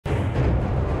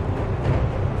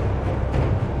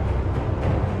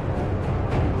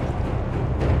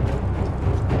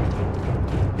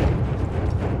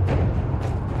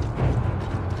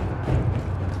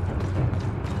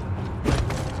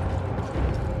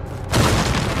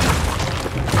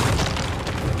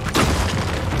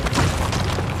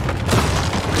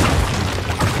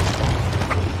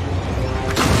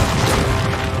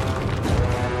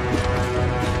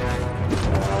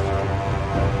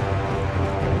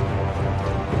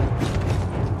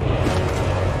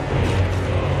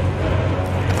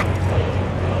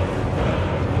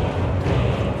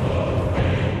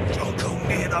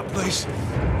Please!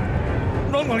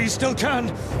 Run while you still can!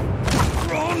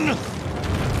 Run!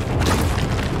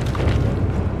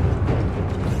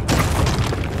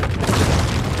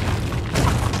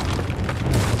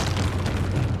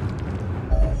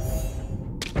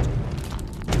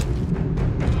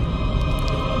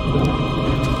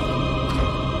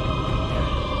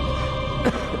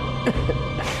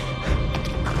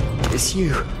 It's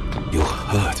you. You're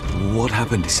hurt. What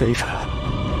happened? Save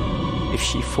her. If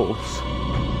she falls,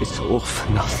 it's all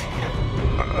for nothing.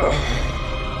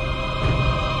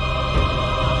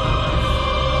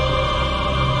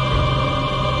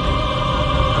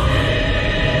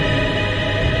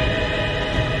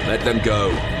 Let them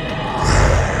go.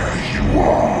 There you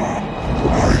are.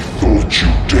 I thought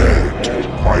you dead.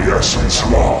 My essence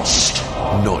lost.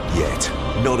 Not yet.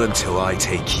 Not until I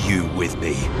take you with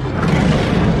me.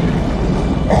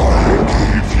 I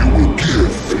gave you a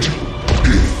gift.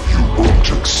 If you won't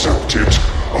accept it,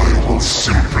 I will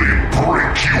simply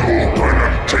break you open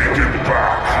and take it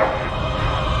back.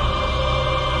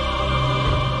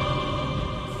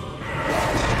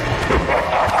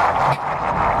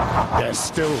 There's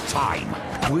still time.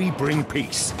 We bring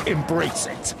peace. Embrace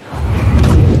it.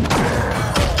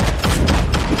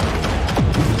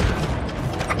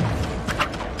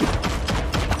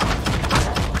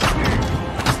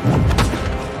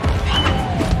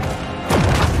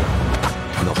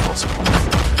 Not possible.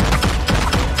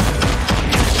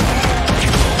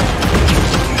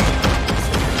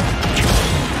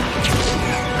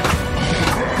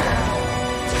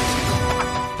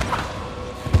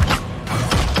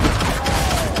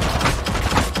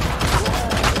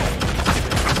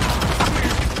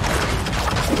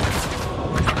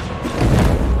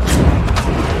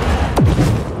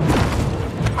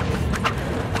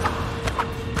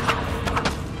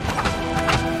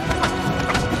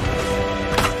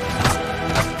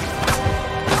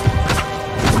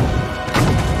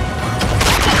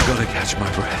 Catch my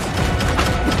breath.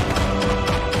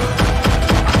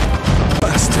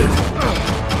 Bastard!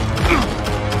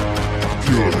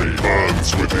 Fury burns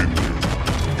within you,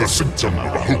 the symptom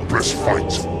of a hopeless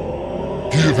fight.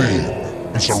 Give in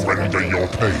and surrender your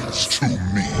pains to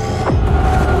me.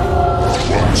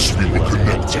 Once we were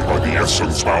connected by the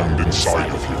essence found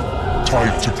inside of you,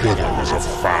 tied together as a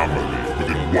family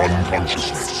within one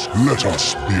consciousness. Let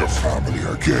us be a family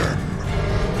again.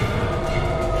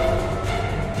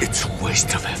 It's a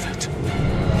waste of effort.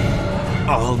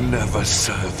 I'll never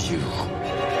serve you.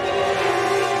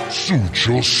 Suit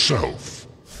yourself.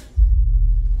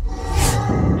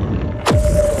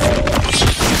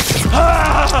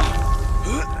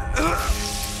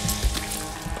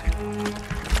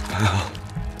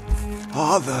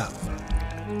 Father.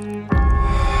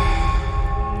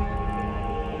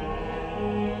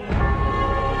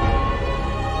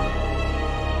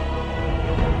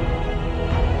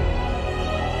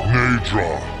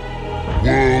 Naydra,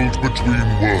 world between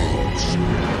worlds.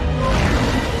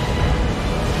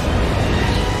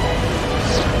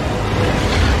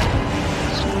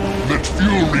 Let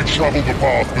fury travel the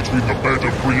path between the bed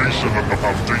of creation and the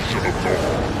foundation of God.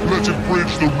 Let it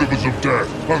bridge the rivers of death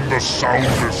and the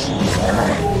soundless.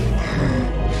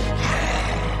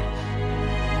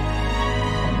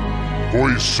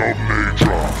 Voice of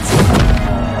Naydra,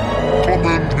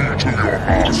 commend me to your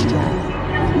master.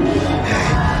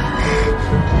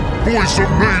 Voice of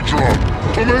Naydra,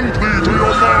 commend me to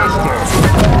your master!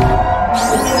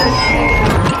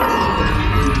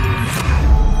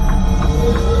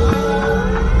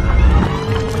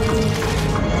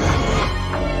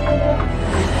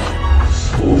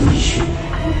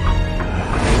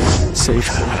 Save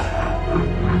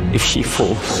her. If she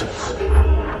falls,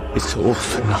 it's all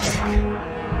for nothing.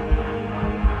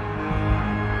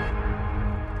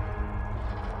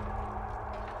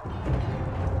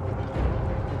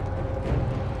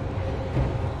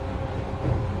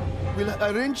 We'll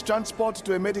arrange transport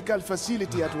to a medical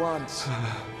facility at once.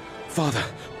 Father,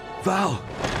 Val.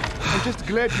 I'm just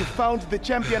glad you found the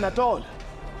champion at all.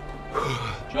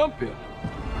 Champion?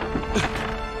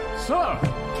 Sir!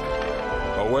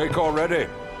 Awake already?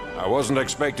 I wasn't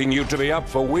expecting you to be up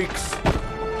for weeks.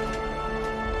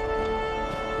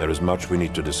 There is much we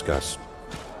need to discuss.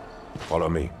 Follow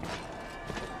me.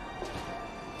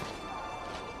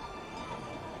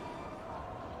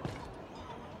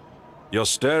 You're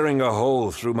staring a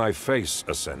hole through my face,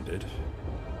 Ascended.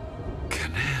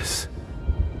 Ganesh,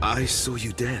 I saw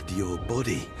you dead, your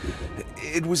body.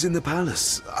 It was in the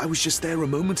palace. I was just there a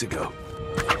moment ago.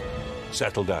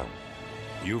 Settle down.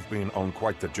 You've been on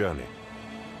quite the journey.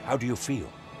 How do you feel?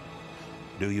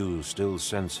 Do you still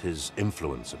sense his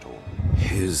influence at all?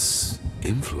 His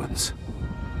influence?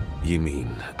 You mean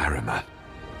Araman?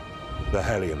 The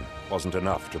Hellion wasn't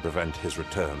enough to prevent his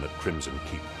return at Crimson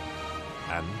Keep.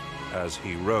 And as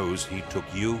he rose, he took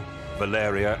you,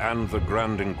 Valeria, and the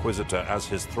Grand Inquisitor as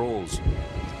his thralls.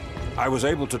 I was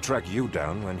able to track you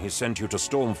down when he sent you to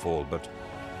Stormfall, but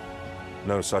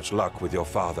no such luck with your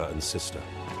father and sister.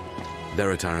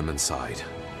 They're at Araman's side.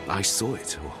 I saw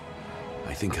it, or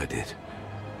I think I did.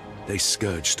 They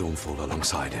scourged Stormfall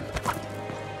alongside him.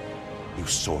 You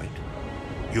saw it?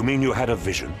 You mean you had a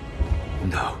vision?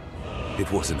 No,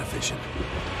 it wasn't a vision.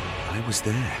 I was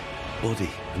there, body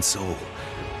and soul.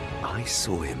 I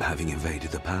saw him having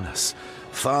invaded the palace.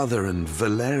 Father and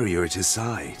Valeria at his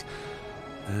side.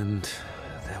 And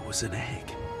there was an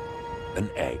egg. An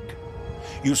egg?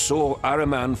 You saw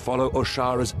Araman follow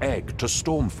Oshara's egg to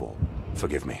Stormfall?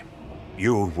 Forgive me.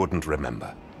 You wouldn't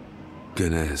remember.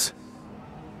 Ganez,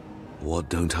 what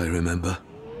don't I remember?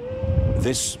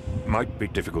 This might be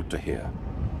difficult to hear.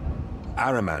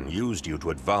 Araman used you to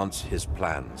advance his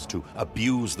plans, to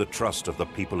abuse the trust of the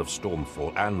people of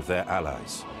Stormfall and their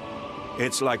allies.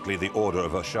 It's likely the Order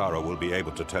of Oshara will be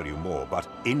able to tell you more, but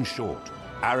in short,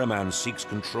 Araman seeks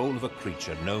control of a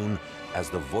creature known as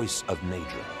the Voice of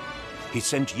Naedra. He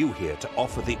sent you here to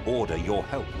offer the Order your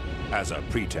help, as a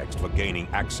pretext for gaining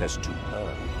access to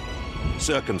her.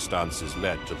 Circumstances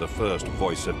led to the first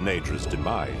Voice of Naedra's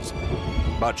demise,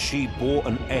 but she bore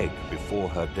an egg before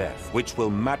her death, which will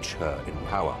match her in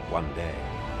power one day.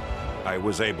 I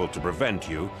was able to prevent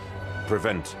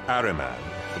Araman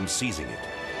from seizing it.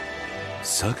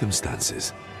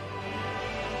 Circumstances?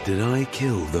 Did I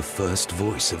kill the first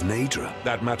Voice of Naedra?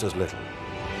 That matters little.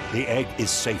 The egg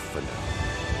is safe for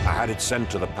now. I had it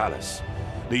sent to the palace.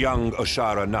 The young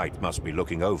Oshara Knight must be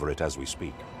looking over it as we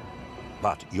speak.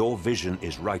 But your vision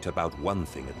is right about one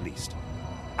thing at least.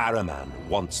 Araman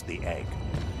wants the egg.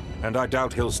 And I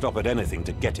doubt he'll stop at anything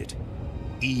to get it.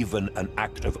 Even an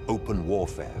act of open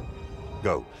warfare.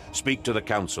 Go, speak to the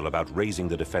council about raising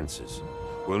the defenses.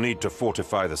 We'll need to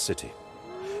fortify the city.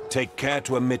 Take care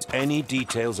to omit any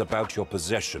details about your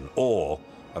possession or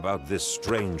about this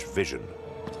strange vision.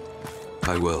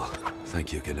 I will.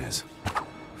 Thank you, Ganez,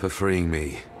 for freeing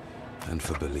me and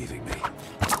for believing me.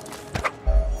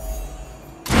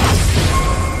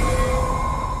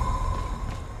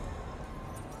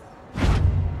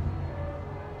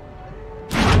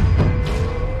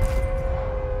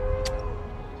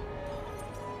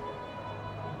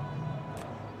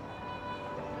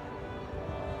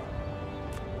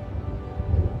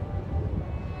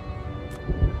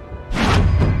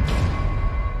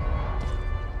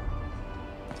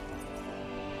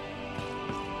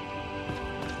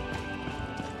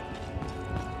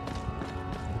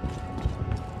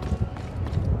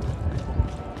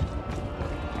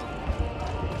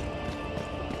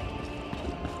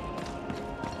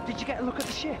 Did you get a look at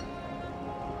the ship?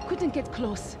 Couldn't get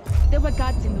close. There were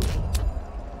guards in the way.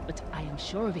 But I am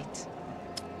sure of it.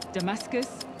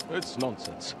 Damascus? It's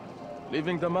nonsense.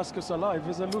 Leaving Damascus alive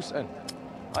is a loose end.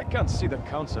 I can't see the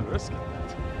Council risking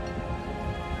that.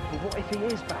 But what if he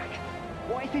is back?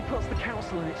 What if he puts the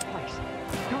Council in its place?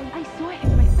 I saw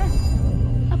him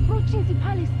myself, approaching the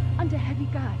palace under heavy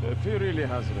guard. If he really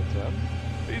has returned,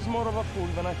 he's more of a fool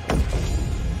than I thought.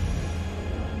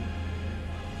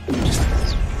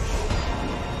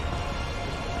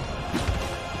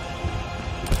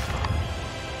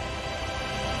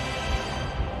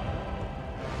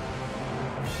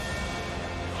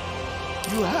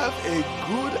 You have a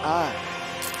good eye.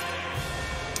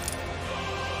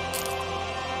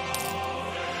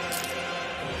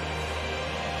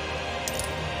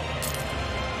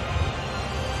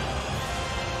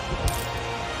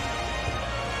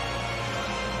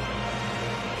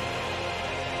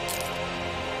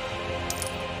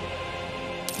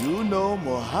 You know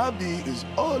Mojave is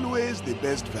always the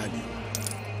best value.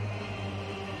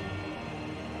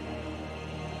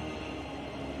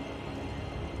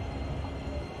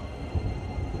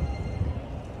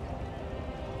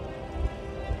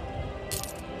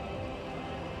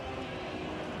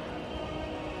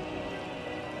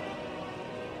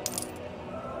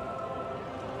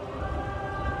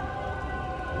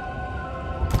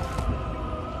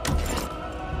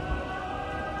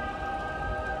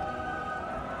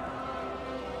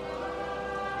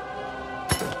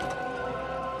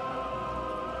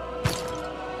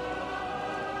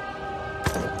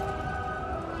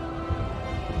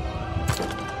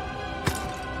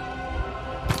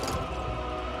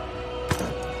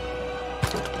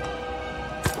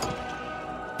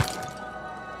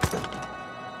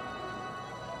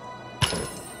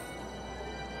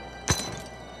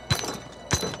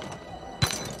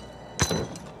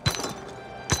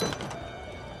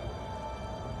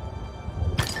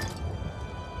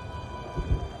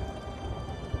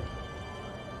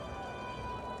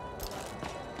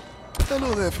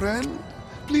 Hello there, friend.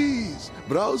 Please,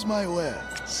 browse my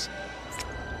wares.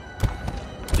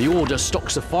 The Order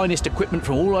stocks the finest equipment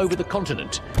from all over the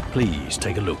continent. Please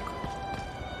take a look.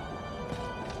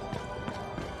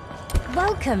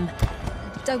 Welcome.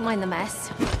 Don't mind the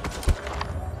mess.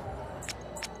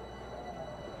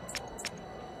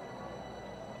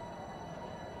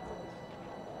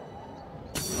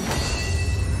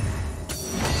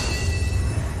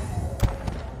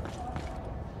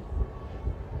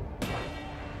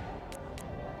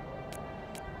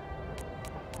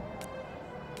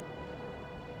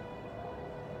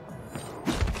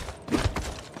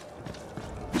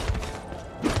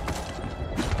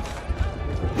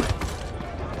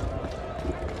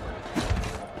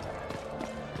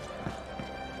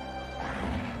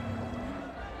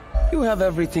 You have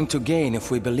everything to gain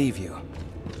if we believe you.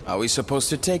 Are we supposed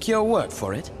to take your word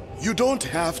for it? You don't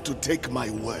have to take my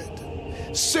word.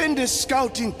 Send a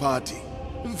scouting party.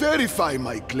 Verify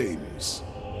my claims.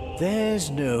 There's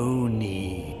no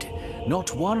need.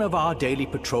 Not one of our daily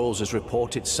patrols has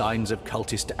reported signs of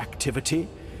cultist activity,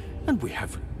 and we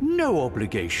have no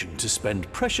obligation to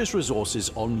spend precious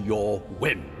resources on your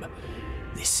whim.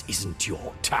 This isn't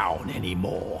your town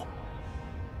anymore.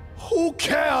 Who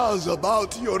cares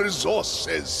about your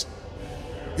resources?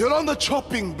 You're on the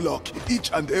chopping block,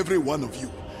 each and every one of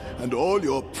you. And all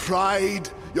your pride,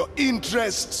 your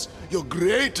interests, your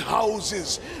great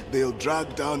houses, they'll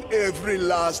drag down every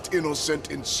last innocent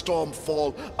in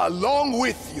Stormfall along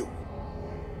with you.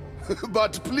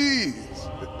 But please,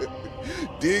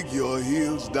 dig your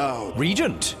heels down.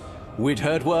 Regent, we'd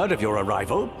heard word of your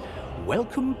arrival.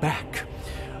 Welcome back.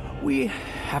 We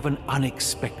have an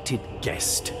unexpected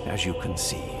guest, as you can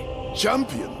see.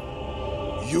 Champion,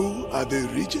 you are the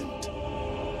Regent?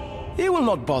 He will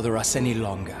not bother us any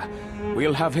longer.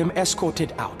 We'll have him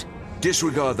escorted out.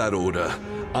 Disregard that order.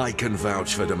 I can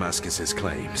vouch for Damascus's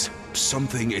claims.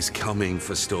 Something is coming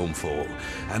for Stormfall,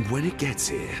 and when it gets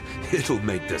here, it'll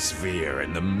make the Sphere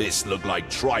and the Mist look like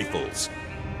trifles.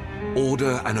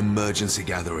 Order an emergency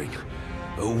gathering.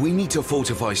 We need to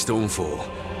fortify Stormfall.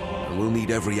 We'll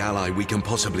need every ally we can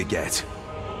possibly get.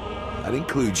 That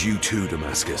includes you too,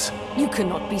 Damascus. You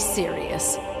cannot be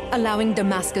serious. Allowing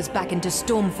Damascus back into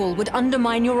Stormfall would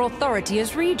undermine your authority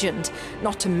as Regent,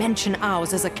 not to mention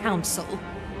ours as a council.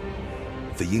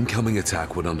 The incoming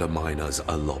attack would undermine us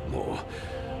a lot more.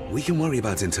 We can worry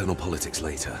about internal politics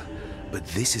later, but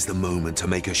this is the moment to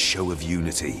make a show of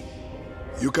unity.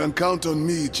 You can count on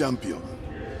me, Champion.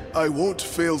 I won't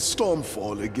fail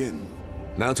Stormfall again.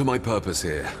 Now to my purpose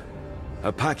here.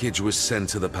 A package was sent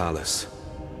to the palace.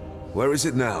 Where is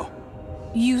it now?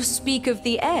 You speak of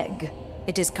the egg.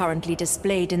 It is currently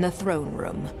displayed in the throne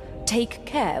room. Take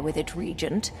care with it,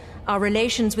 Regent. Our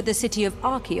relations with the city of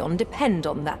Archeon depend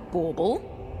on that bauble.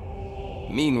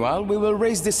 Meanwhile, we will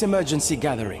raise this emergency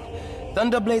gathering.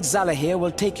 Thunderblade Zalahir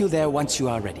will take you there once you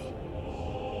are ready.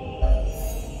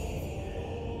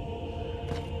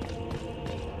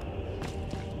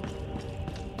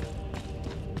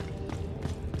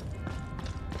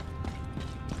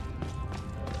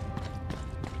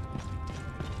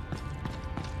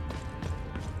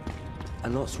 A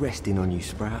lot's resting on you,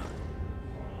 Sprout.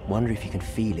 Wonder if you can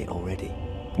feel it already.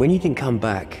 When you didn't come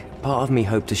back, part of me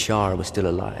hoped Ashara was still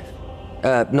alive.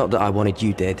 Not that I wanted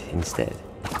you dead instead.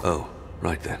 Oh,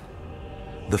 right then.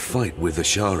 The fight with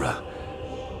Ashara.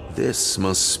 This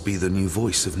must be the new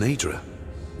voice of Nadra.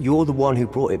 You're the one who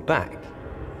brought it back.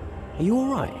 Are you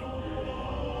alright?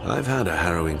 I've had a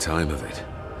harrowing time of it.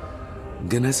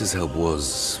 Ganes's help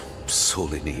was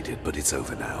sorely needed, but it's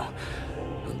over now.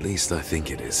 At least I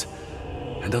think it is.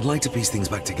 And I'd like to piece things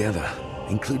back together,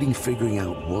 including figuring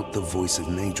out what the voice of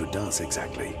Nadra does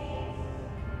exactly.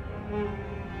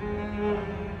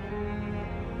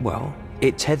 Well,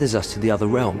 it tethers us to the other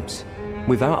realms.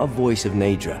 Without a voice of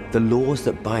Nadra, the laws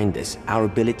that bind us, our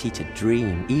ability to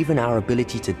dream, even our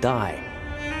ability to die,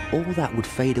 all that would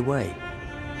fade away.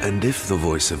 And if the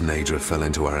voice of Nadra fell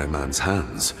into Ahriman's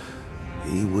hands,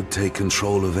 he would take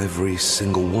control of every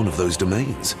single one of those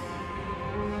domains.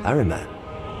 Ahriman?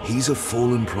 He's a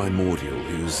fallen primordial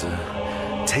who's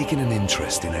taken an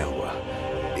interest in Elwa.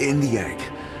 In the egg.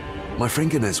 My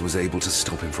friend Ganes was able to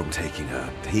stop him from taking her.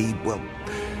 Well,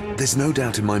 there's no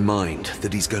doubt in my mind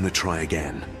that he's going to try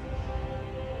again.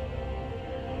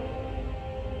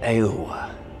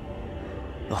 Elwa.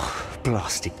 Oh,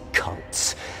 blasted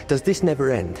cults. Does this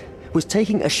never end? Was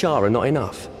taking Ashara not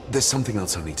enough? There's something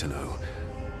else I need to know.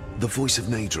 The voice of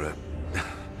Nadra.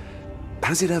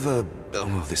 Has it ever...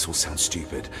 Oh, this will sound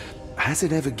stupid. Has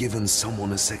it ever given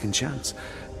someone a second chance?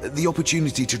 The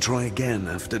opportunity to try again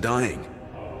after dying?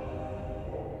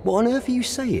 What on earth are you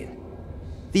saying?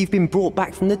 That you've been brought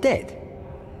back from the dead?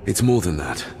 It's more than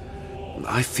that.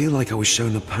 I feel like I was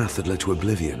shown a path that led to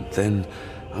oblivion, then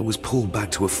I was pulled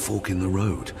back to a fork in the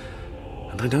road.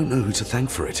 And I don't know who to thank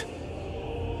for it.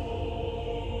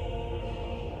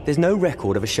 There's no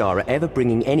record of Ashara ever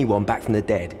bringing anyone back from the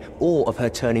dead, or of her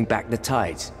turning back the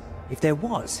tides. If there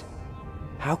was,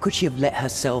 how could she have let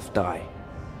herself die?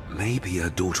 Maybe her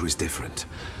daughter is different.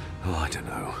 Oh, I don't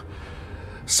know.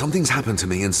 Something's happened to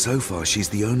me, and so far she's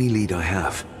the only lead I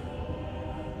have.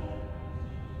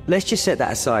 Let's just set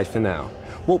that aside for now.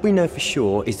 What we know for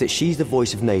sure is that she's the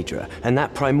voice of Nadra, and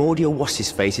that primordial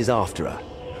what's-his-face is after her.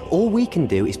 All we can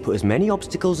do is put as many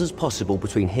obstacles as possible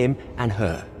between him and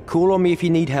her. Call on me if you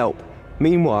need help.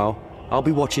 Meanwhile, I'll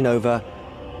be watching over...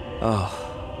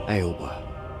 Oh,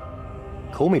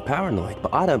 Aelba. Call me paranoid,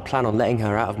 but I don't plan on letting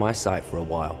her out of my sight for a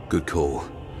while. Good call.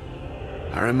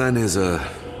 Araman is a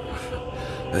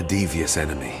devious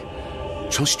enemy.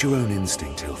 Trust your own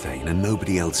instinct, Hilthane, and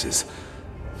nobody else's.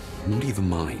 Not even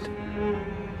mine.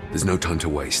 There's no time to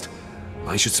waste.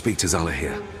 I should speak to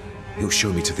Zalahir. He'll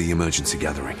show me to the emergency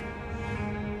gathering.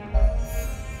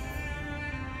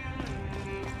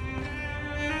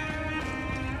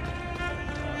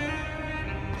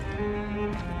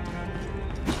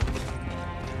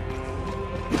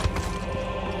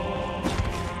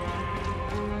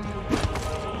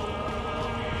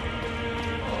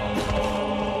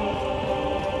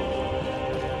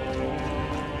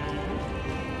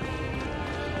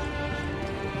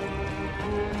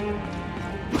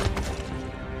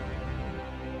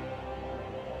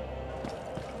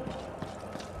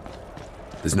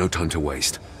 There's no time to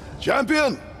waste.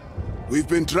 Champion! We've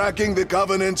been tracking the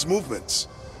Covenant's movements.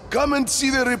 Come and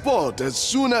see the report as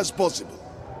soon as possible.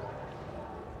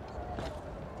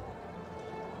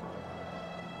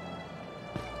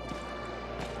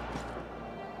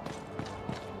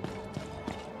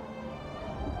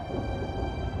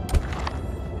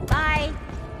 Bye.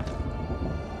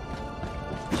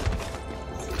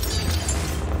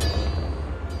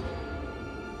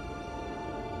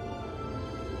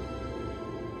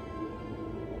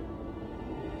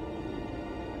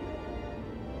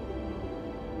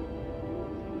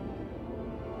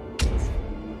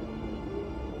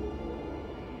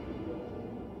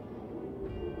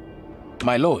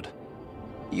 My lord,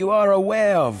 you are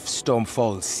aware of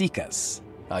Stormfall Seekers,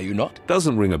 are you not?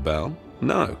 Doesn't ring a bell,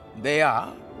 no. They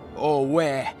are, or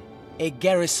were, a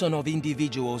garrison of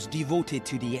individuals devoted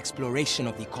to the exploration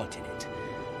of the continent.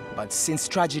 But since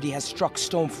tragedy has struck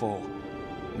Stormfall,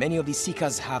 many of the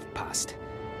Seekers have passed,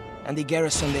 and the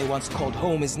garrison they once called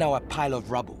home is now a pile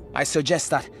of rubble. I suggest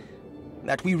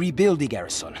that we rebuild the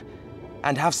garrison,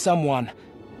 and have someone...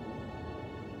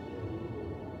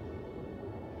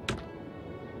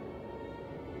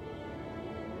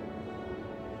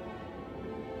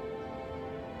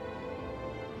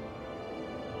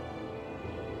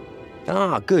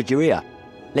 Ah, good, you're here.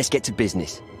 Let's get to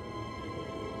business.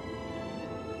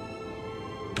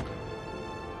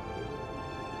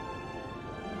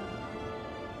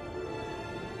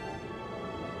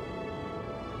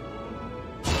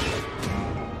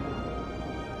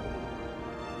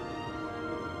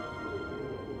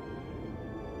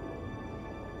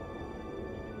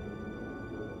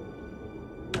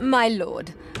 My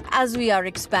lord, as we are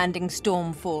expanding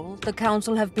Stormfall, the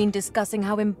Council have been discussing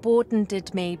how important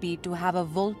it may be to have a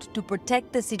vault to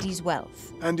protect the city's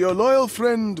wealth. And your loyal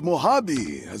friend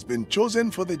Mojave has been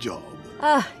chosen for the job.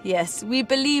 Ah, yes, we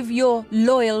believe your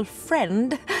loyal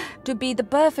friend to be the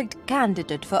perfect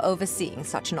candidate for overseeing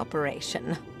such an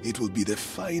operation. It will be the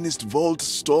finest vault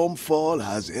Stormfall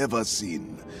has ever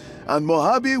seen, and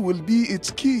Mojave will be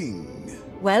its king.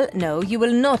 Well, no, you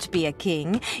will not be a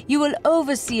king. You will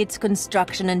oversee its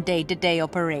construction and day-to-day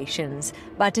operations,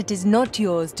 but it is not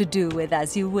yours to do with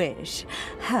as you wish.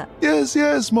 Huh.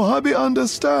 Yes, Mojave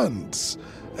understands.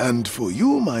 And for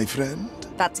you, my friend...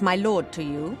 That's my lord to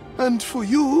you. And for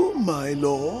you, my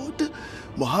lord,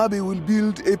 Mojave will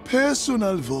build a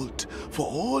personal vault for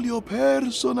all your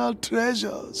personal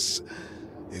treasures.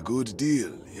 A good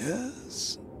deal,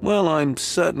 yes? Well, I'm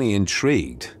certainly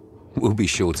intrigued. We'll be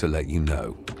sure to let you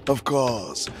know. Of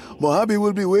course. Mojave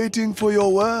will be waiting for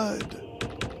your word,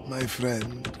 my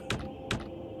friend.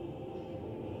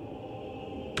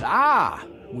 Ah,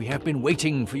 we have been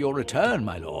waiting for your return,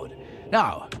 my lord.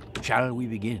 Now, shall we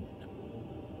begin?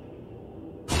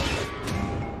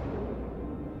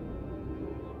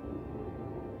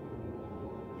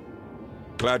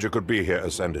 Glad you could be here,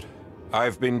 Ascended.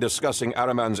 I've been discussing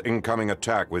Araman's incoming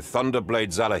attack with Thunderblade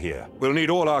Zalahir. We'll need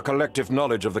all our collective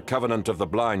knowledge of the Covenant of the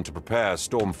Blind to prepare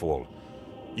Stormfall.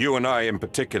 You and I in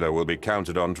particular will be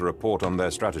counted on to report on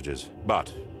their strategies.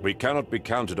 But we cannot be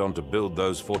counted on to build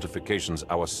those fortifications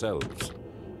ourselves.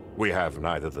 We have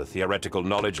neither the theoretical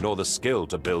knowledge nor the skill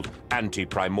to build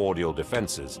anti-primordial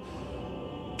defenses.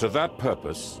 To that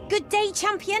purpose... Good day,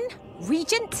 Champion.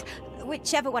 Regent.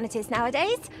 Whichever one it is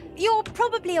nowadays. You're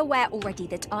probably aware already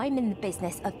that I'm in the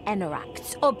business of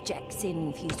enaracts, objects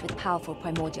infused with powerful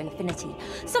primordial affinity.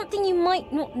 Something you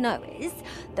might not know is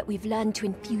that we've learned to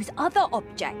infuse other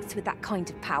objects with that kind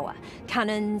of power.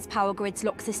 Cannons, power grids,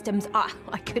 lock systems, I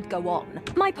could go on.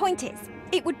 My point is,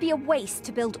 it would be a waste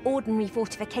to build ordinary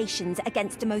fortifications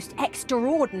against a most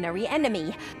extraordinary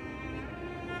enemy.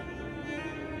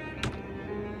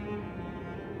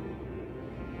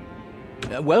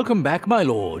 Welcome back, my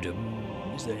lord.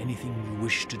 Is there anything you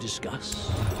wish to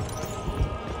discuss?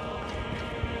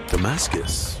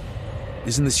 Damascus?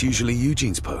 Isn't this usually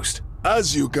Eugene's post?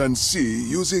 As you can see,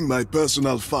 using my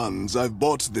personal funds, I've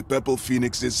bought the Purple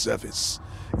Phoenix's service.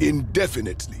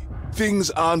 Indefinitely. Things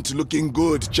aren't looking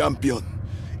good, Champion.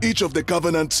 Each of the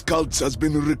Covenant's cults has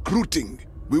been recruiting.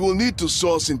 We will need to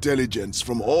source intelligence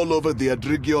from all over the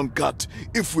Adrigion Cut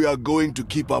if we are going to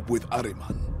keep up with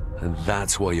Ahriman. And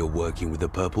that's why you're working with the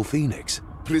Purple Phoenix?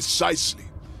 Precisely.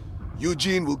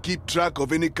 Eugene will keep track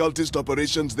of any cultist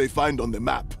operations they find on the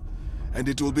map. And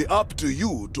it will be up to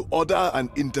you to order an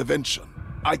intervention.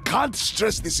 I can't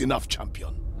stress this enough,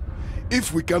 Champion.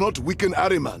 If we cannot weaken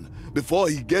Ahriman before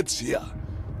he gets here,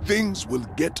 things will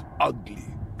get ugly.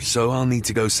 So I'll need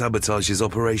to go sabotage his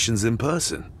operations in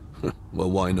person?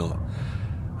 Well, why not?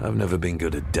 I've never been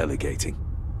good at delegating.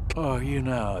 Oh, you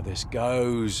know how this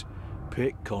goes.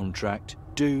 Pick contract,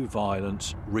 do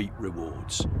violence, reap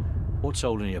rewards. What's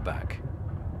holding you back?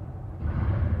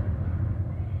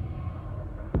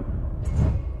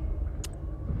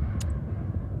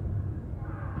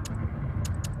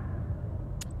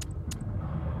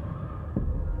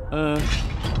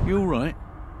 You all right?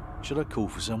 Should I call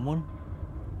for someone?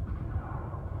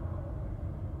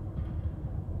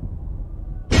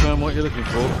 Found what you're looking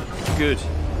for. Good.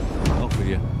 Off with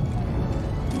you.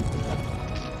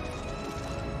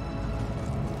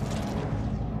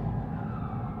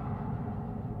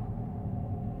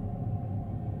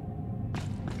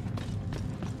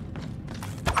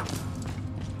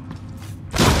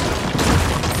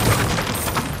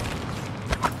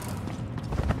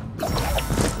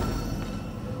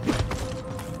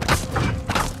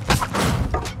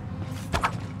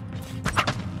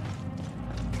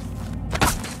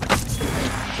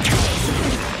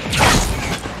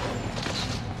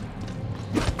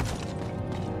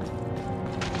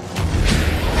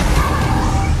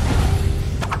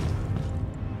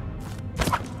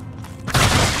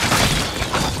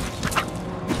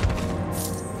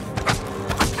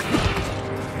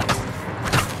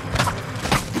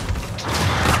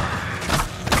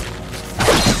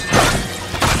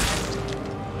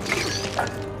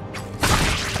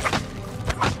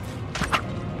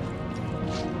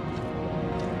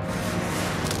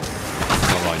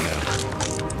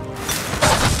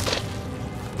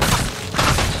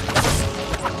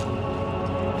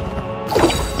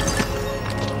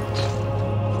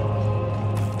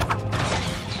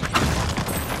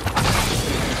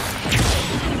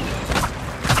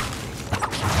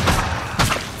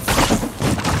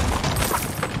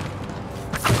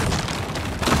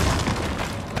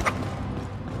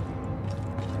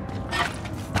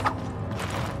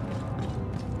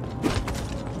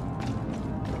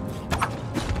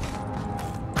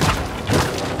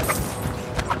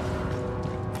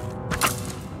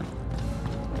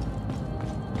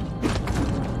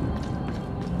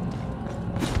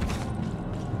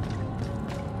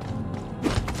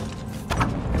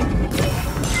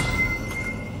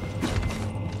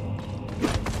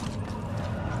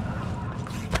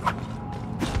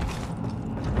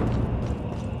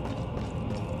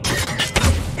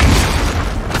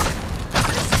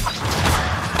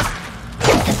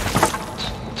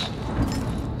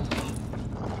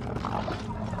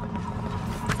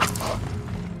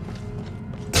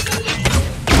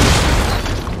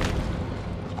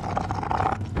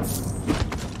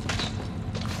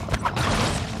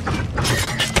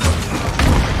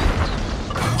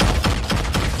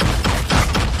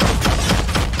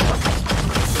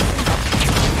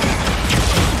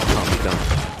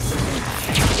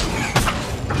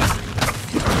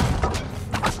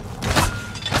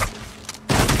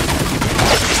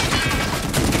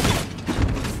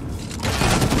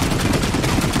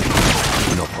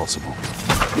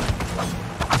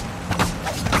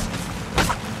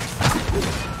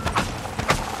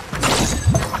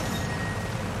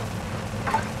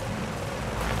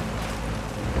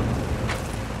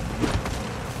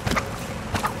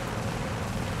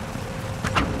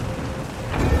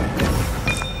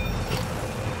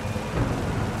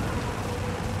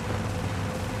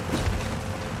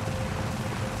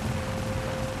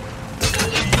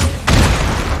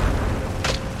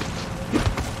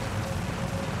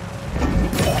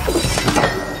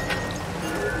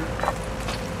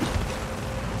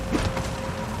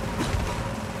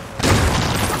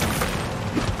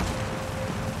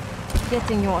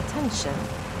 getting your attention.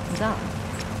 Done.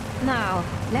 Now,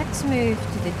 let's move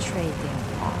to the trading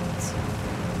part.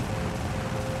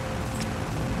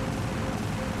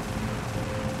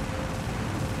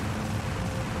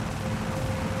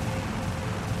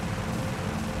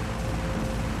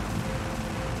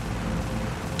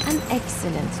 An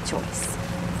excellent choice.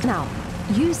 Now,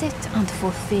 use it and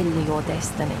fulfill your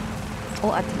destiny.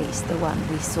 Or at least the one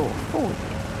we saw for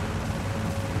you.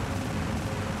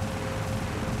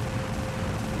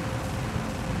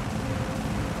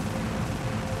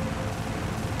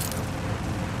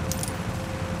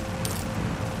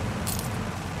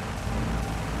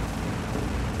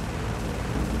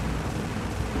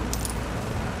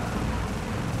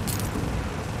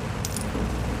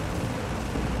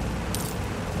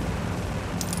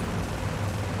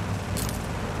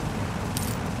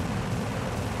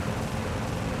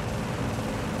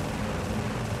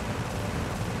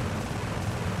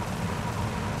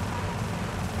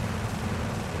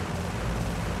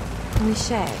 We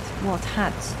shared what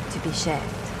had to be shared.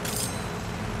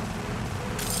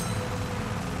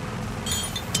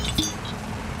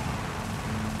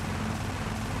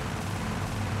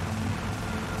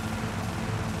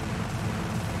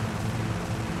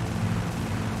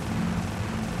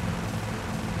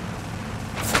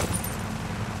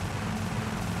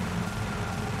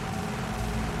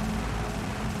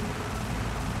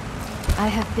 I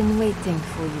have been waiting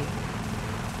for you.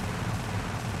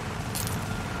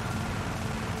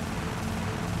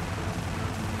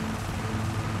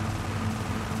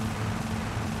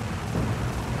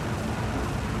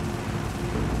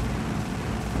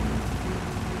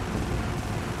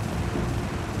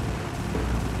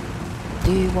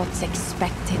 Do what's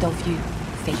expected of you,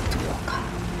 Fate Walker.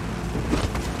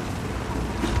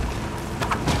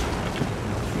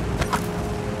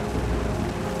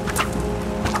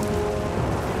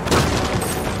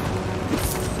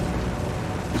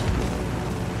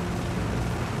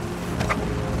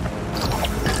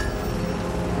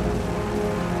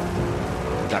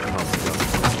 That can't be done.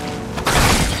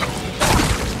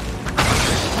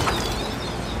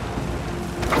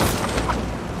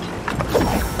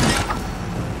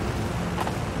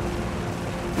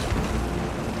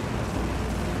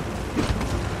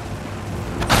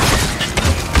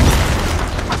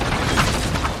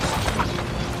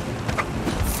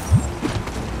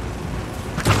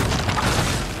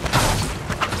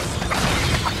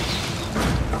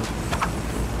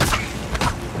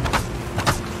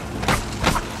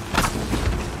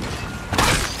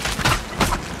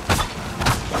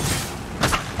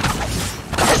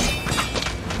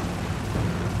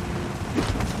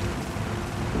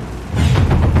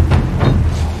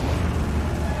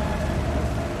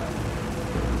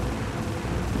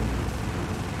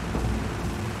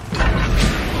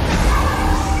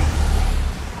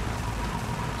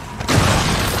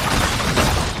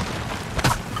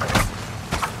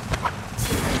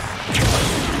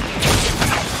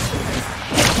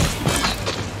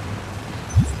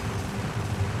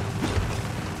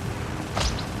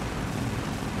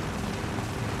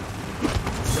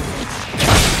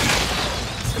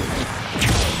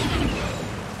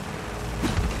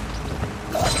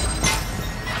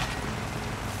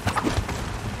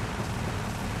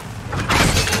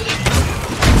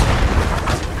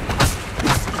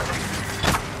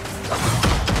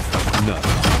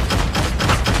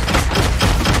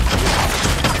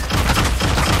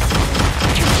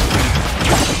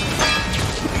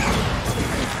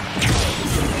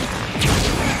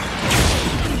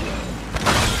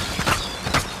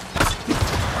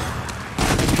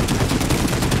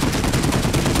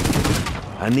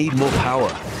 I need more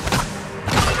power.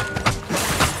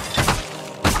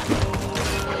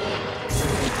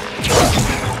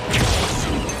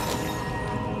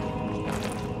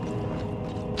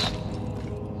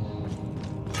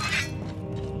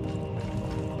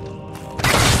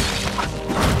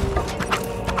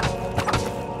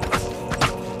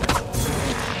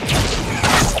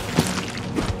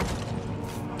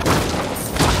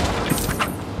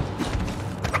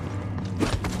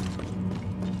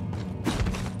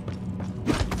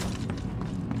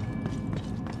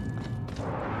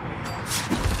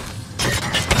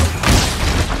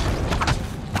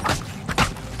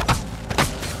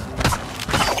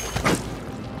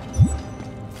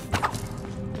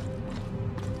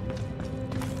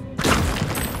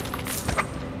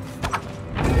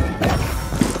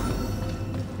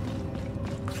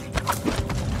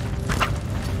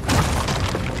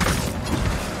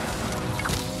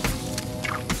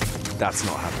 That's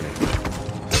not happening.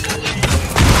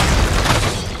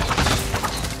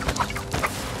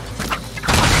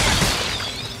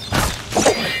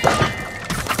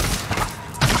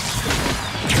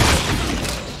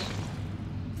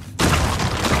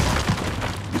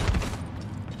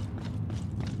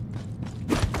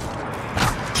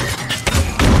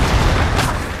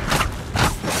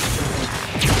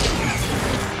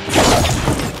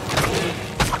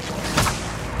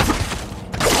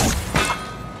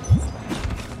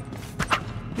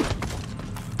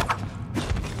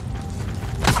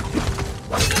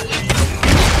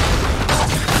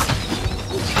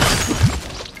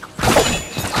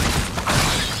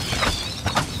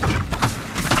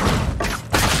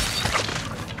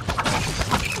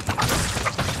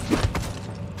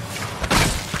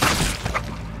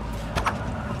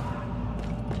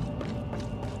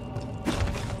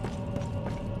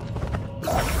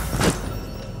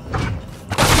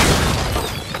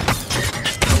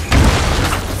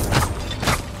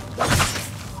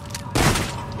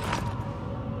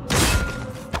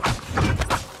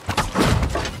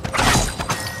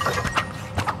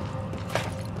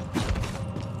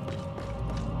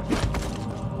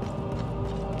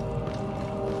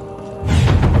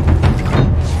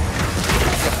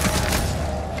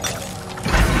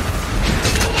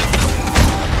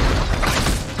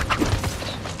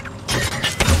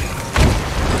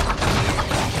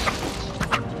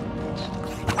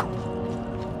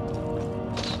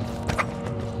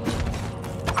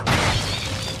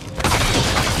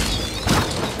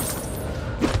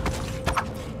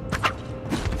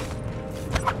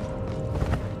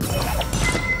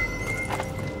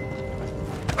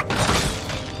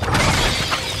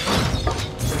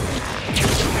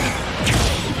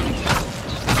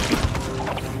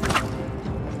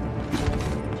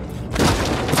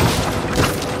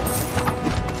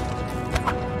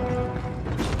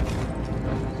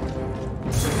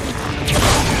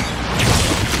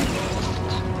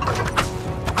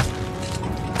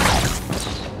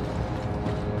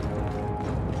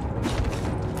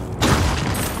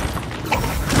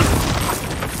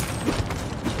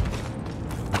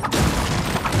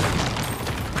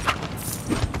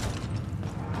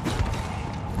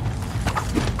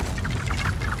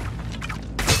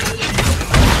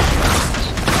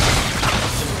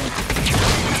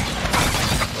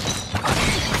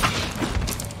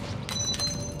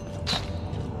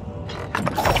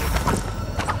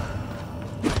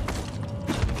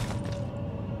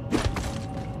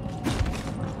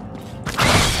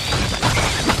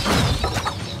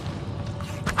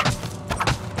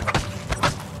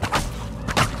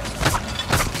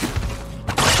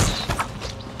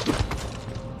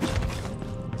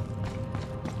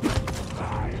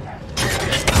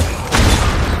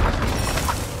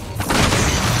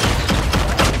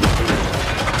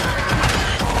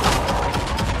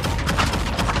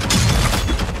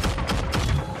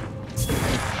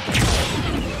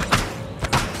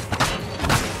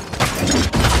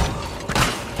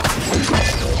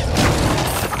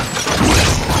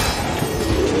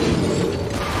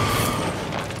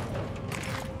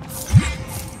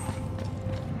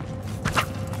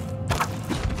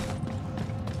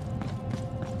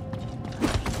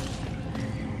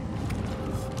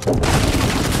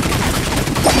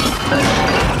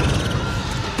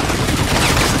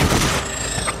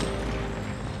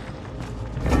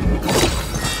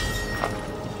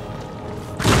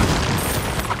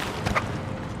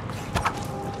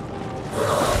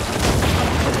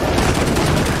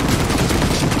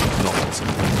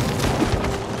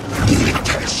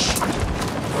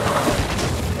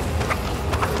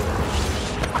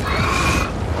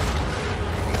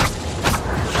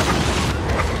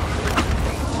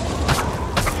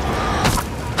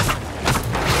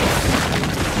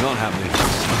 Not happening.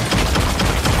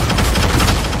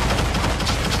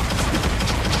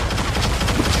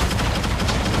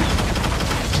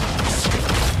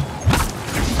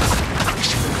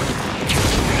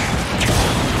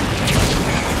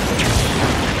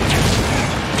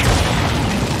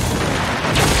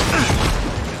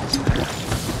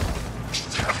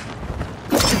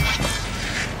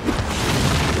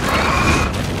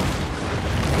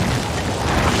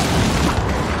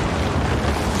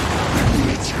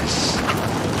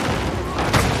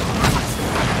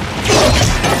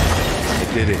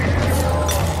 Did it.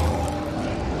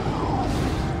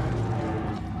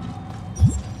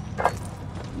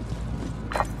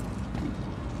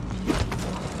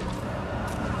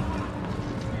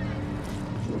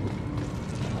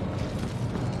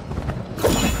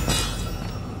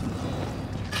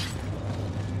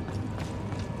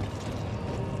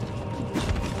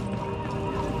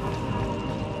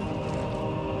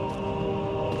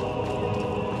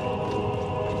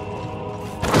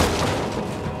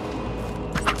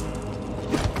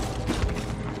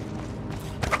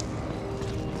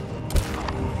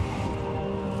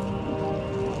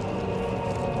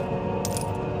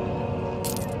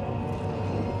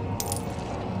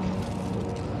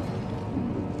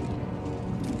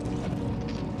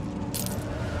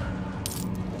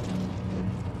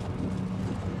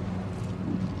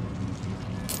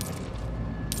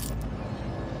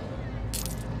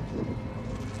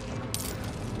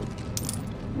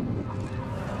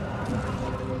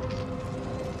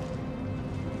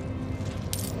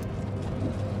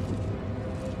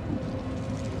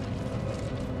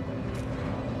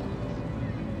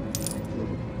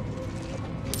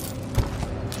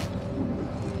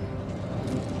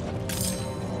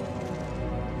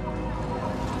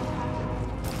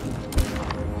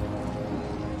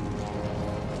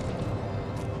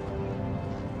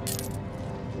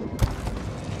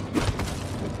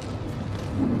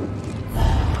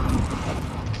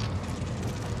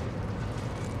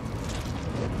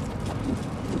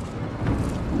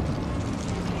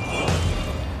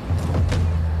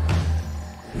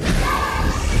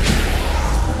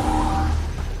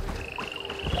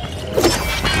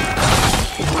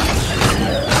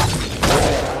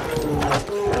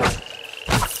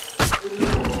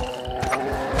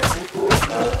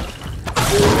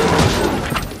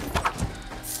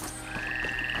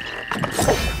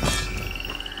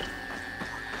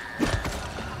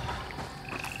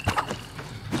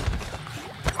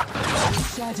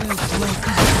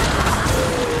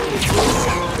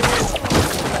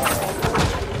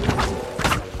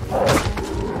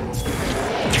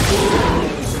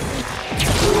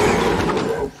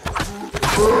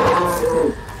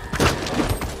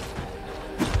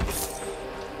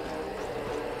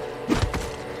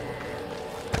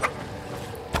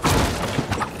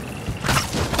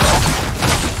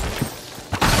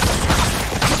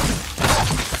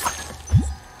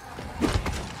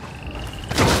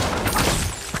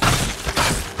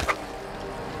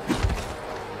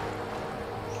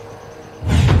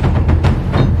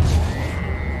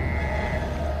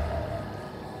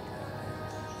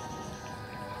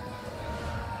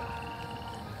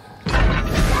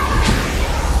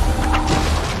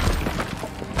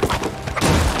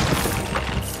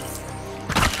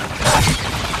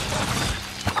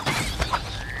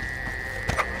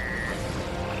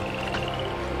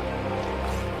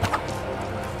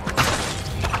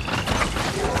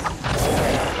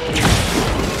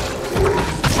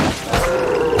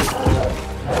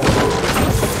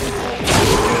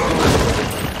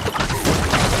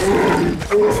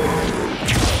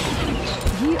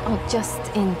 Just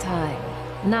in time.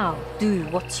 Now, do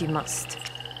what you must.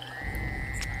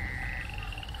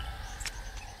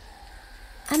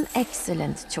 An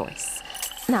excellent choice.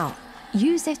 Now,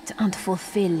 use it and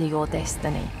fulfill your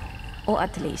destiny. Or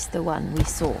at least the one we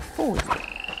saw for you.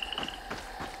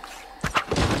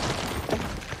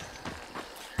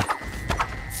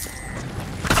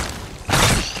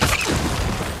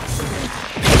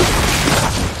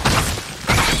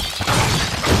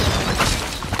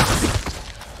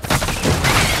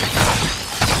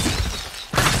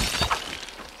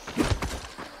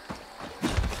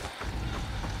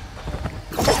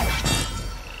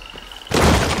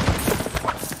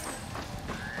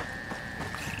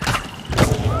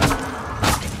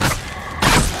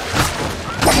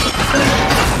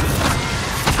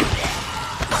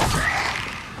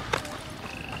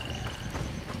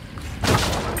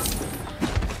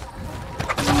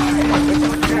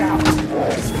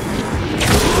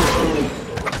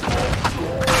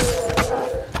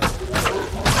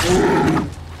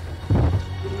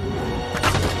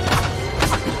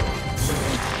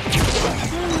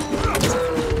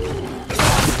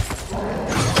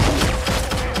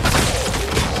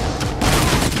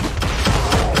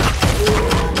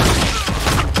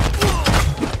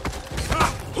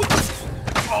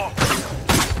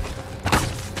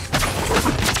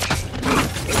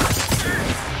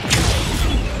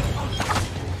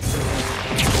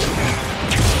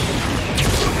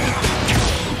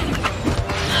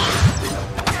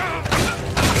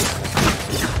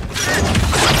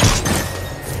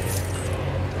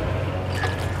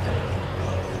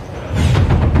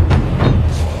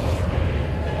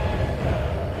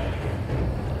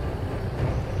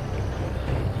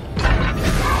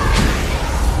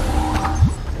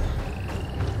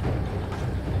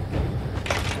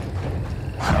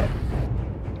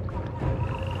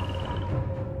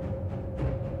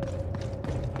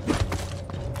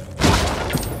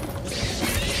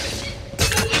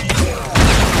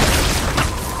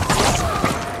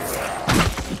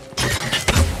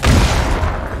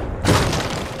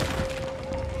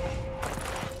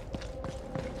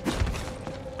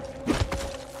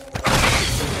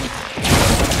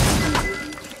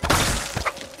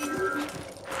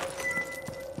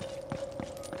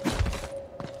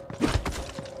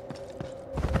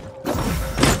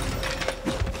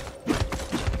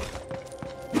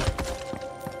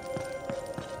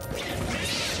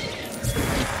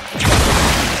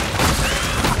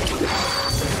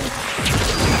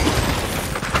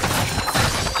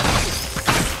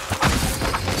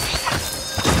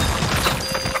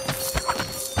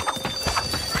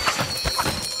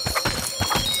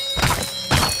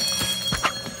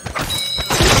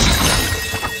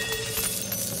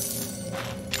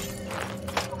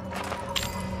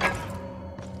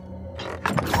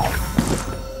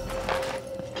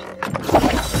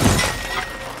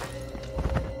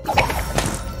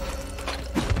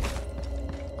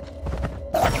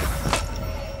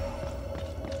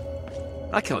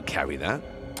 carry that.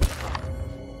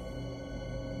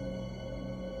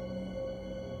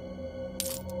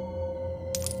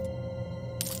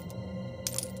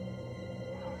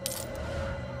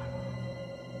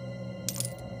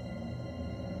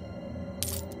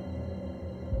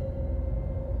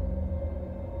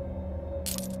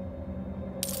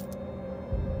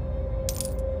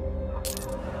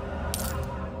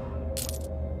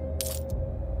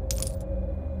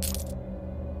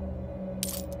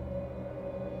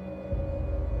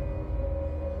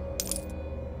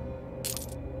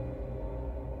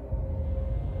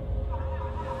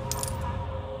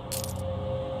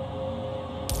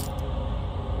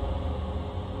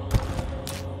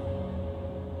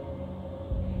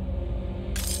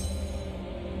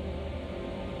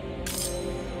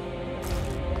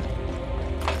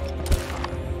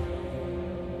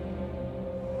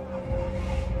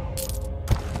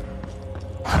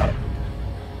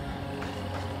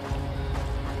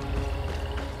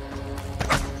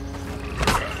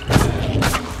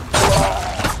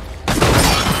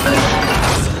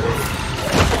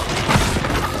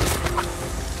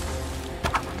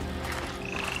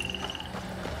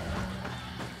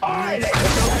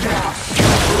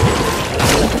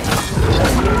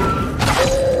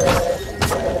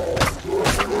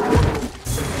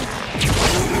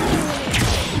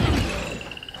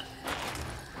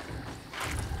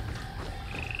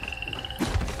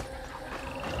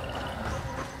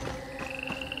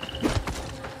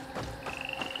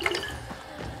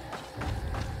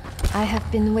 I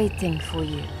have been waiting for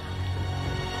you.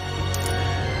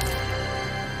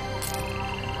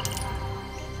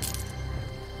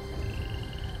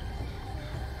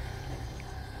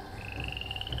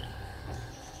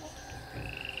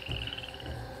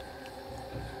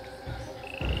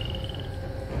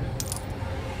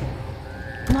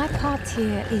 My part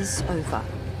here is over.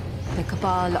 The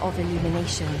Cabal of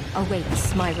Illumination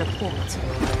awaits my report.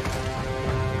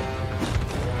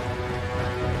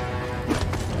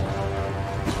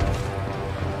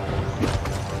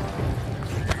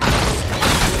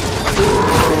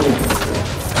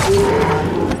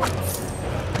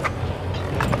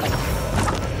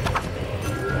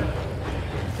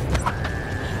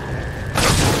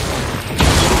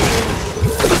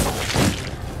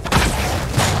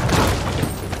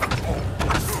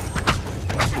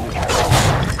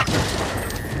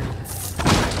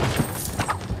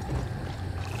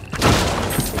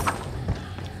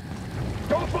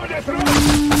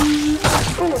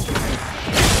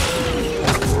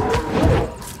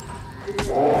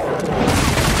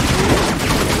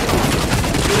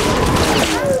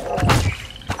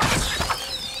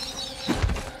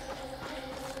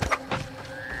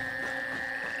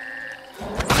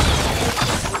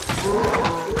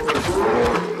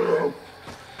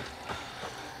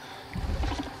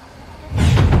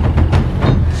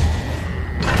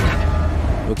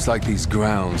 Looks like these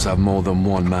grounds have more than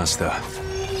one master.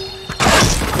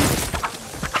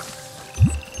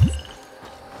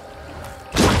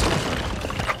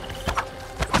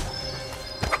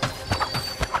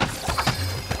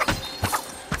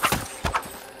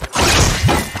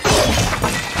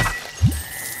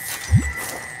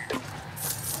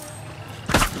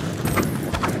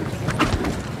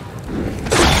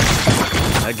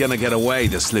 They're gonna get away,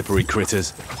 the slippery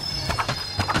critters.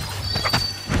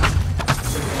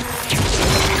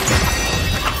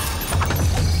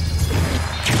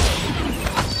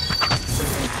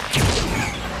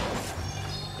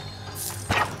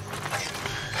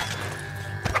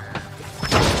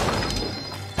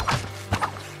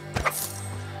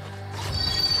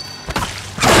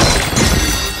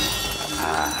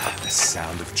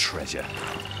 Sound of treasure.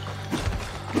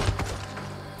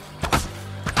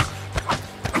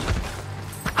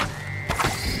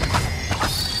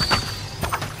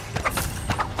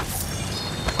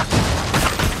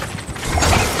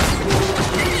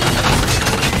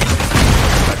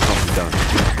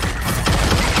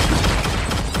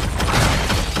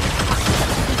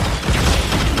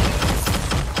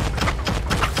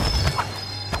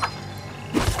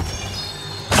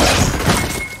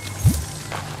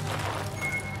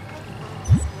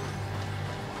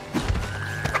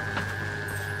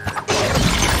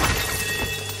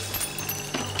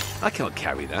 I can't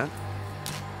carry that.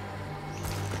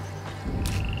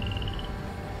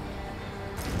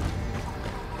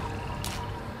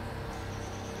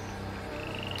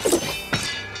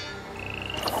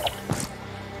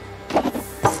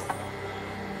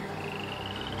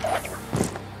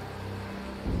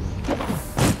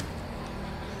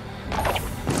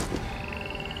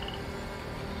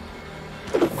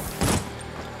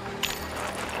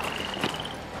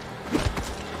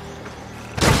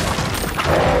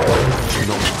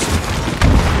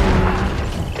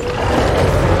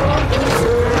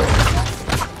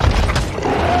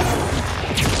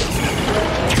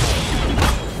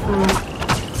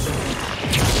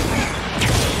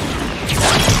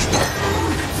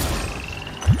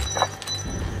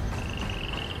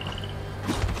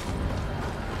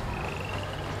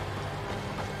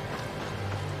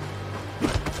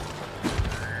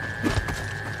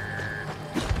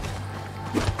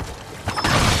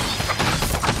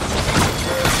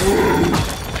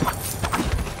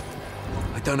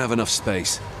 don't have enough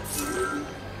space.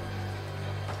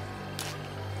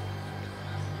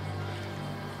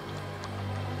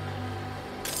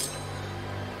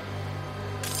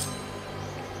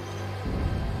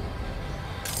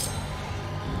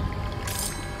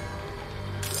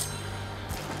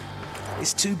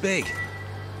 It's too big.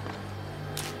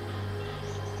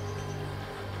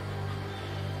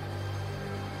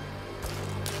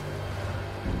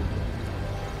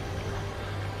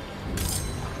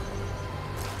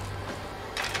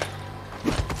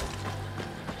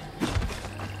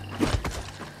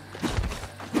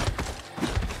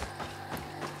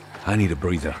 I need a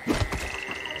breather.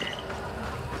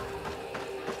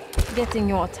 Getting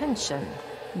your attention.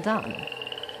 Done.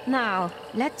 Now,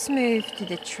 let's move to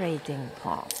the trading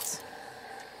part.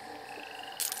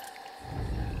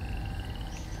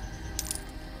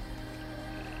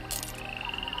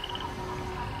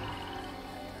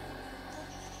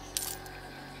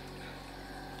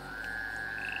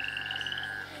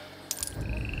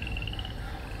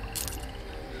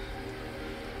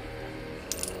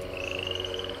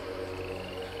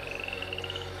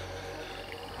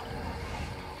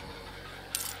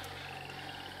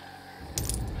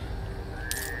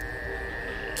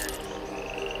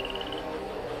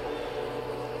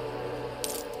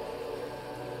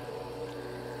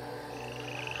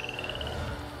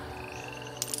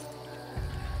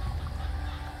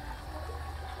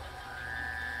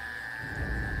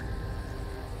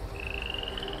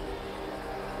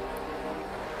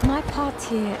 My part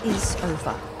here is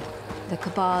over. The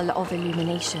Cabal of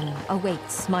Illumination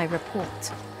awaits my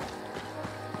report.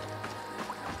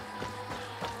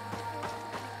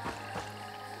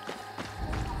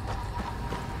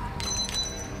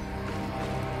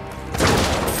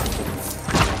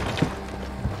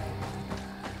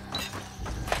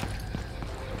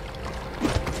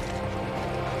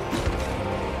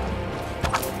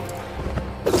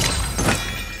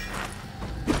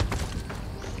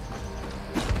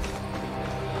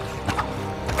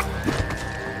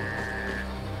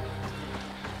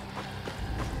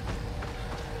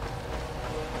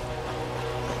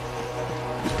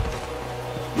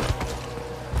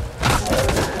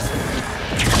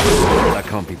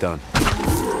 Can't be done.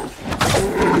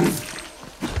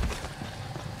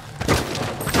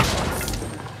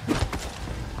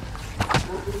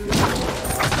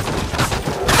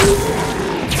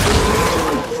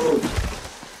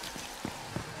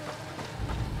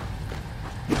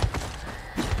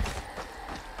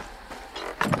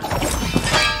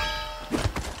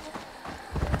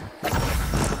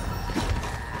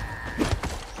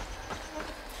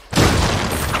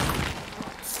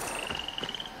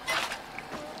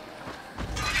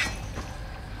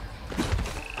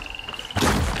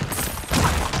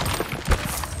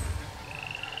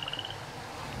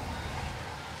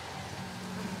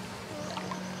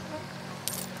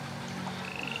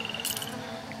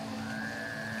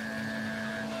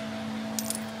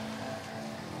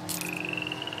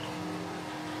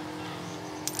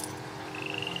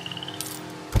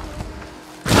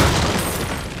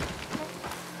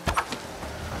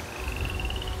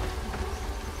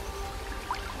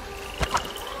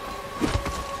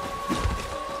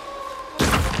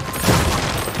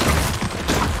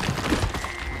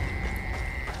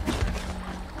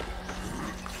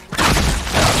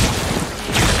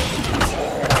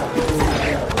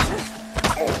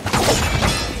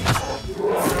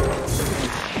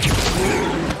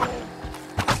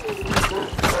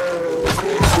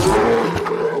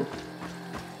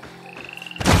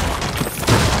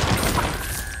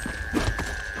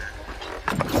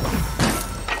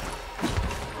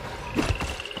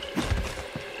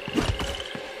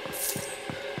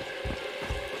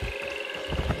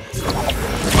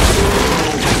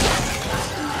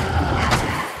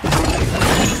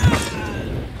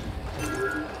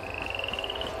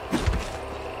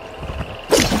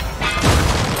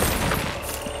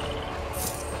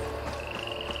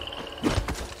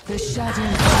 The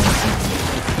shadow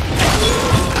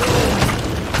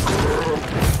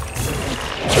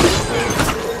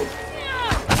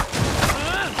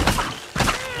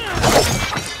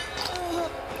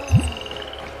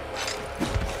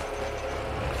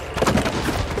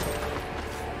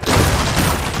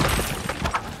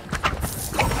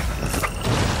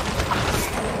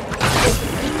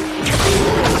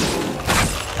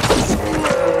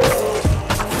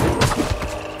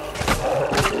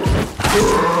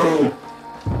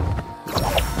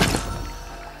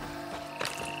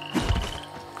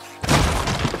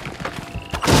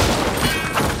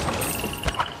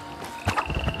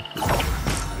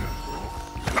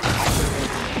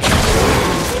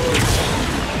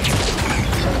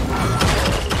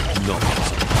Not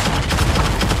possible.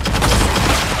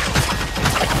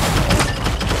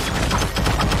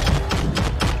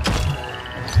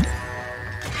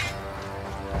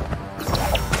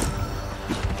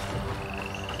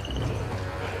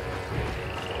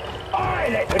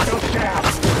 it, little chap!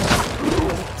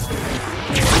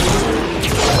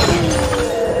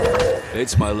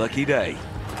 It's my lucky day.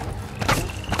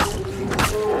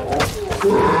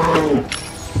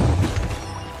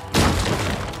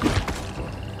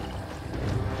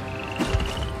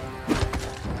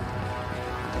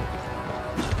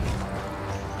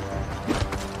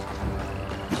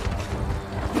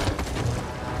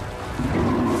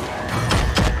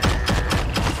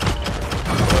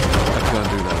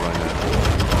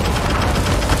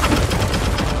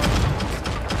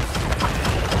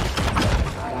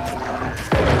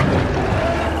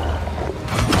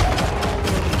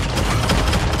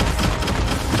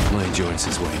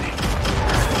 Is waning.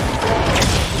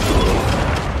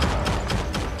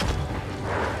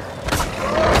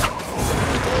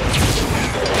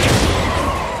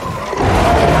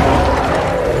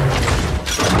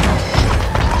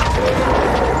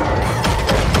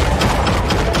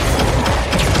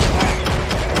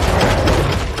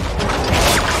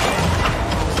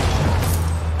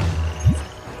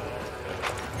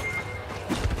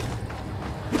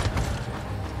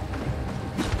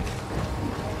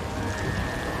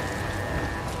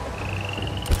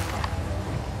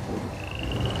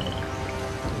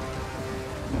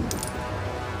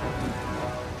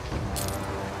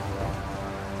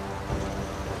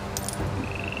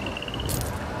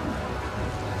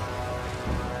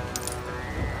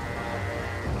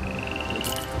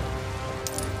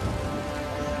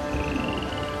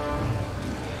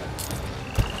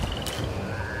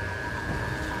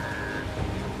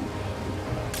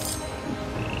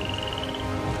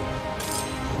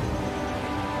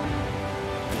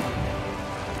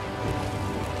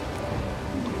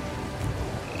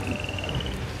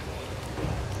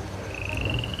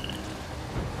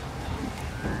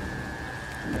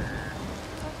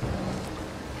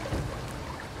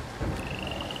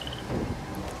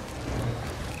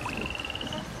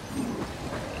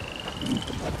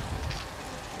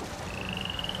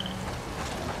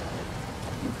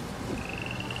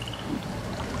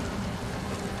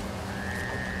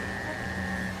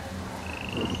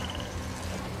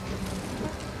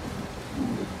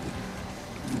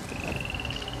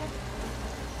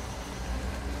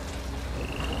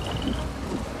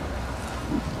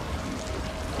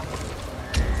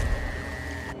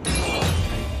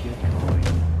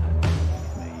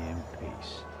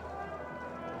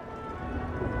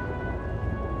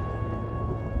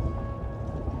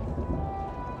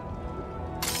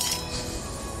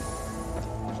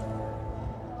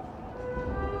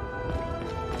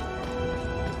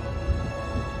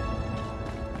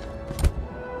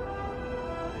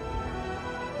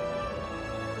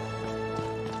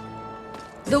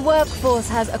 The workforce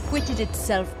has acquitted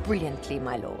itself brilliantly,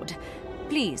 my lord.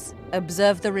 Please,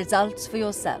 observe the results for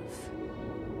yourself.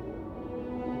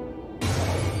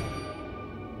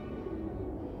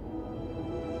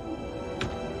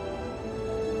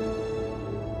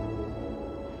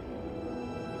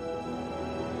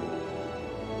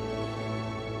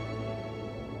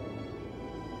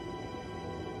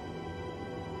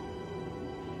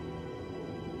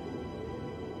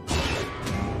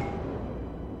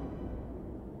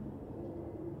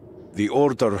 The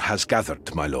Order has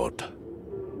gathered, my lord.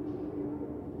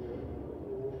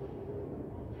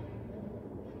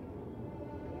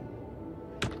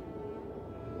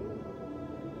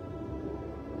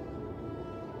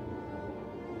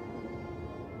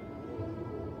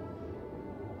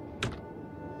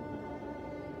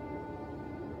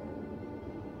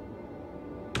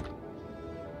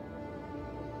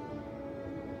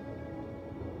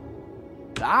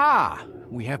 Ah!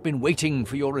 We have been waiting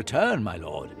for your return, my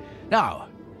lord. Now,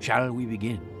 shall we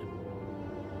begin?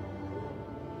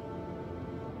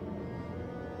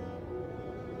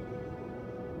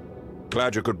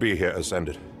 Glad you could be here,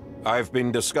 Ascended. I've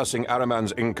been discussing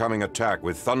Araman's incoming attack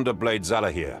with Thunderblade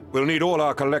Zalahir. We'll need all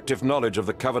our collective knowledge of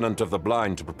the Covenant of the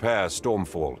Blind to prepare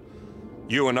Stormfall.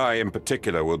 You and I in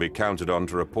particular will be counted on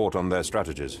to report on their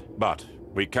strategies. But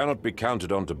we cannot be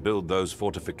counted on to build those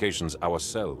fortifications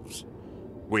ourselves.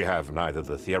 We have neither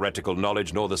the theoretical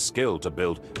knowledge nor the skill to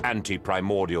build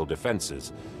anti-primordial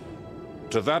defenses.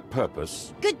 To that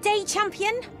purpose... Good day,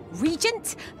 champion,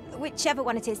 regent, whichever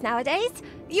one it is nowadays.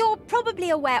 You're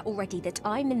probably aware already that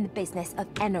I'm in the business of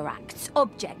enaracts,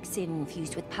 objects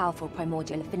infused with powerful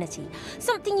primordial affinity.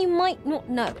 Something you might not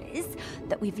know is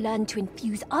that we've learned to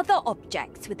infuse other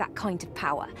objects with that kind of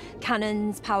power.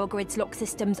 Cannons, power grids, lock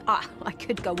systems, I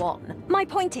could go on. My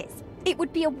point is, it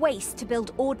would be a waste to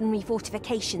build ordinary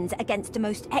fortifications against a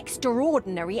most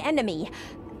extraordinary enemy.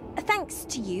 Thanks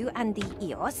to you and the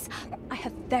EOS, I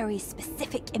have very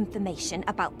specific information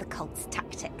about the cult's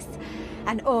tactics.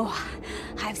 And oh,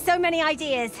 I have so many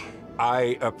ideas.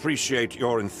 I appreciate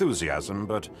your enthusiasm,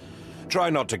 but try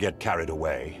not to get carried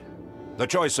away. The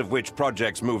choice of which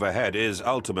projects move ahead is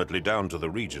ultimately down to the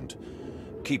Regent.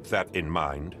 Keep that in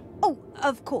mind. Oh,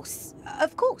 of course.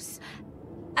 Of course.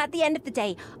 At the end of the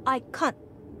day, I can't...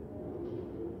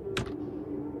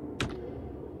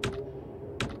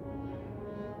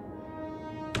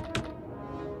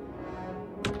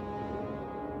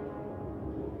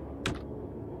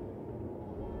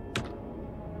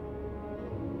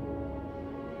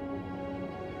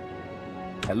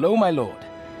 Hello, my lord.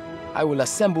 I will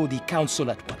assemble the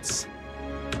council at once.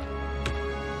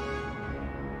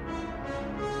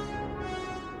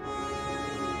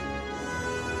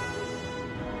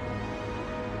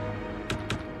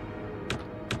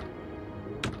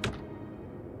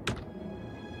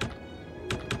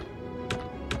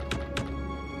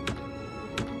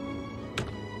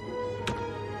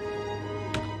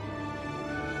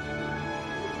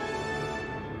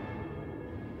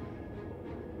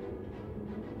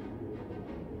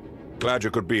 Glad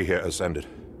you could be here, Ascended.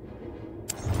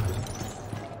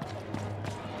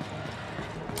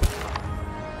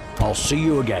 I'll see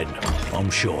you again,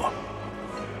 I'm sure.